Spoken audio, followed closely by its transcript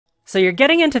So you're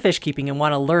getting into fish keeping and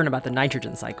want to learn about the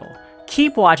nitrogen cycle.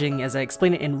 Keep watching as I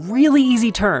explain it in really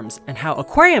easy terms and how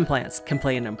aquarium plants can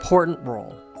play an important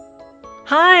role.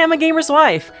 Hi, I'm a gamer's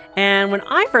wife, and when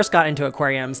I first got into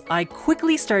aquariums, I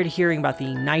quickly started hearing about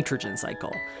the nitrogen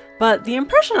cycle. But the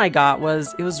impression I got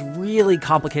was it was really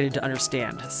complicated to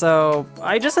understand, so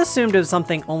I just assumed it was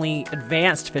something only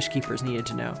advanced fish keepers needed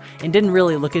to know, and didn't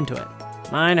really look into it.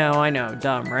 I know,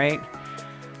 dumb, right?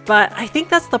 But I think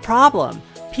that's the problem.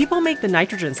 People make the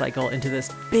nitrogen cycle into this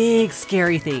big,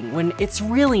 scary thing when it's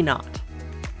really not.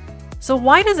 So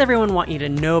why does everyone want you to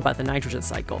know about the nitrogen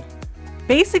cycle?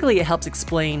 Basically, it helps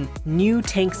explain new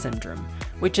tank syndrome,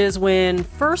 which is when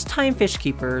first-time fish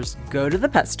keepers go to the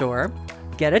pet store,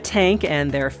 get a tank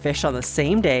and their fish on the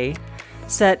same day,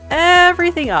 set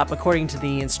everything up according to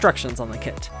the instructions on the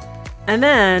kit, and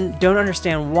then don't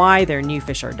understand why their new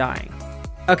fish are dying.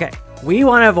 Okay, we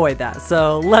want to avoid that,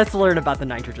 so let's learn about the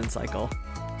nitrogen cycle.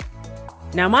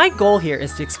 Now my goal here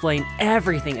is to explain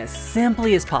everything as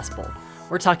simply as possible.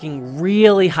 We're talking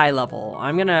really high level.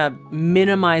 I'm gonna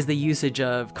minimize the usage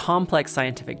of complex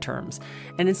scientific terms,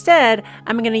 and instead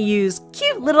I'm gonna use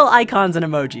cute little icons and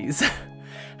emojis.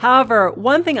 However,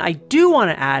 one thing I do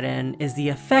want to add in is the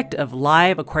effect of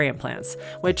live aquarium plants,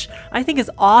 which I think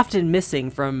is often missing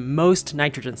from most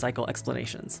nitrogen cycle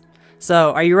explanations.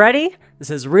 So are you ready? This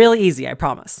is really easy, I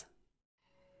promise.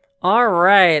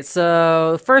 Alright,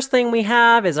 so first thing we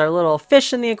have is our little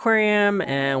fish in the aquarium,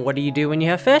 and what do you do when you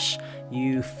have fish?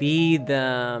 You feed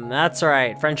them. That's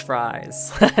right, French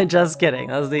fries. Just kidding,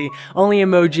 that was the only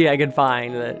emoji I could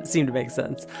find that seemed to make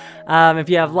sense. If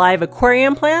you have live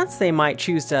aquarium plants, they might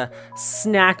choose to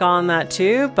snack on that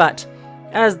too, but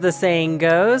as the saying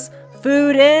goes,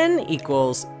 food in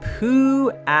equals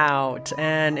poo out.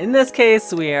 And in this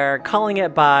case, we are calling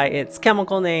it by its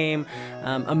chemical name.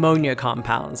 Ammonia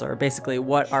compounds are basically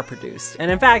what are produced.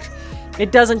 And in fact,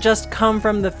 it doesn't just come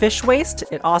from the fish waste,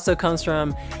 it also comes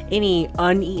from any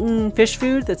uneaten fish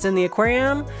food that's in the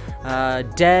aquarium,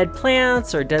 dead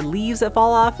plants or dead leaves that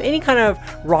fall off, any kind of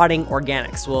rotting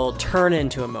organics will turn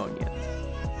into ammonia.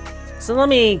 So let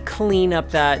me clean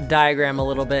up that diagram a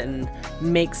little bit and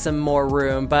make some more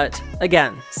room. But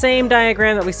again, same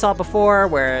diagram that we saw before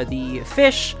where the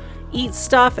fish eats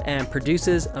stuff and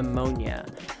produces ammonia.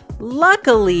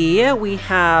 Luckily, we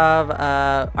have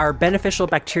our beneficial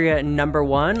bacteria number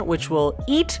 1, which will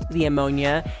eat the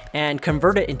ammonia and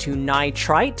convert it into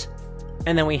nitrite.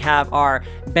 And then we have our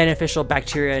beneficial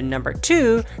bacteria number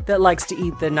 2 that likes to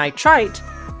eat the nitrite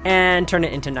and turn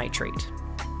it into nitrate.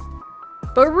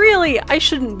 But really, I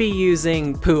shouldn't be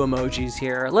using poo emojis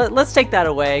here. Let's take that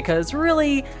away, because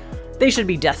really, they should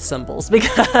be death symbols,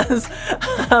 because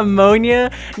ammonia,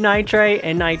 nitrite,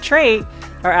 and nitrate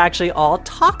are actually all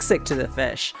toxic to the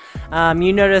fish.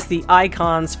 You notice the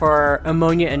icons for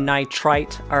ammonia and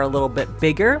nitrite are a little bit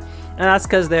bigger, and that's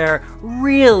because they're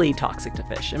really toxic to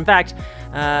fish. In fact,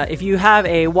 if you have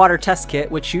a water test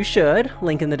kit, which you should,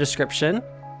 link in the description,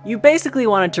 you basically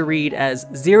want it to read as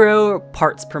 0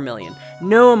 parts per million.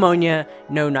 No ammonia,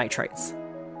 no nitrates.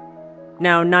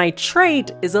 Now, nitrate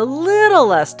is a little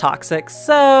less toxic,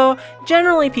 so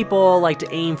generally people like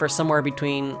to aim for somewhere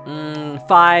between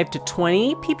 5 to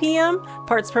 20 ppm,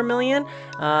 parts per million.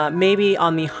 Maybe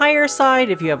on the higher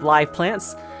side if you have live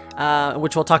plants,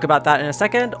 which we'll talk about that in a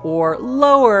second, or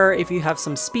lower if you have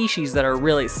some species that are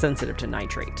really sensitive to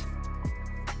nitrate.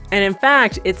 And in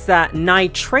fact, it's that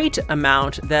nitrate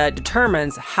amount that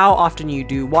determines how often you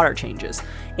do water changes.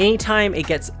 Anytime it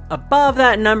gets above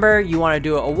that number, you want to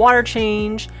do a water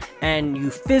change, and you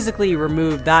physically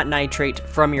remove that nitrate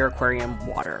from your aquarium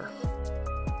water.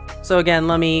 So again,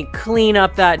 let me clean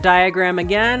up that diagram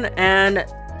again, and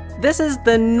this is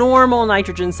the normal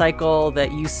nitrogen cycle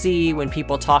that you see when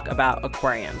people talk about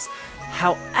aquariums.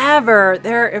 However,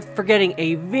 they're forgetting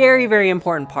a very, very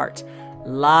important part.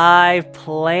 Live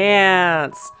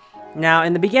plants. Now,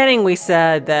 in the beginning, we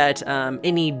said that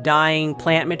any dying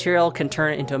plant material can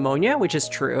turn it into ammonia, which is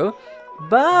true.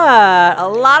 But a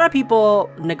lot of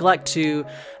people neglect to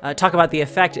talk about the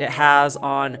effect it has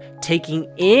on taking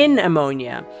in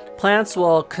ammonia. Plants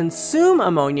will consume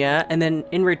ammonia, and then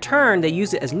in return, they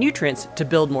use it as nutrients to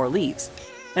build more leaves.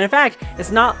 And in fact,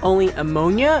 it's not only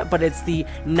ammonia, but it's the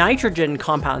nitrogen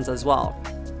compounds as well.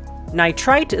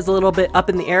 Nitrite is a little bit up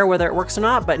in the air whether it works or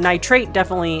not, but nitrate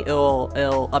definitely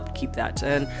it'll upkeep that.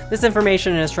 And this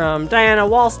information is from Diana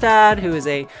Wallstad, who is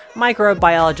a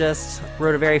microbiologist,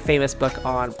 wrote a very famous book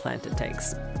on planted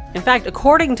tanks. In fact,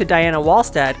 according to Diana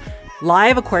Wallstad,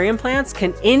 live aquarium plants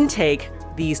can intake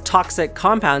these toxic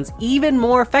compounds even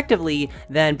more effectively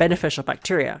than beneficial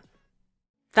bacteria.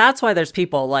 That's why there's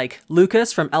people like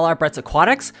Lucas from LR Brett's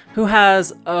Aquatics, who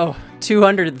has,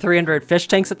 200 to 300 fish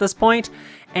tanks at this point,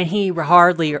 and he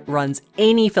hardly runs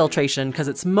any filtration because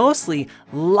it's mostly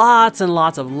lots and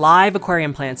lots of live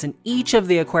aquarium plants in each of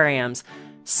the aquariums,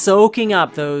 soaking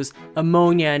up those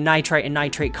ammonia, nitrite, and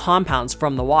nitrate compounds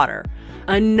from the water.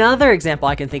 Another example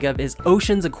I can think of is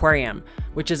Ocean's Aquarium,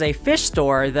 which is a fish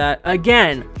store that,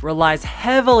 again, relies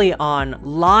heavily on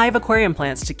live aquarium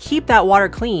plants to keep that water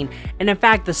clean. And in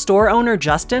fact, the store owner,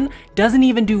 Justin, doesn't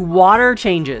even do water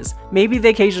changes. Maybe the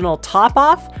occasional top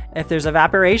off if there's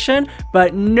evaporation,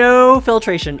 but no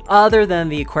filtration other than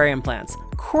the aquarium plants.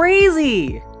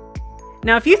 Crazy!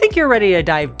 Now, if you think you're ready to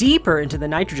dive deeper into the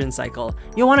nitrogen cycle,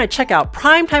 you'll want to check out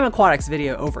Primetime Aquatics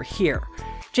video over here.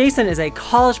 Jason is a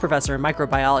college professor in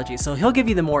microbiology, so he'll give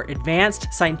you the more advanced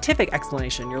scientific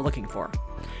explanation you're looking for.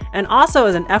 And also,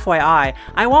 as an FYI,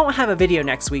 I won't have a video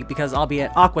next week because I'll be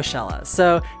at Aquashella,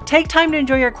 so take time to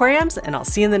enjoy your aquariums, and I'll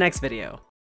see you in the next video.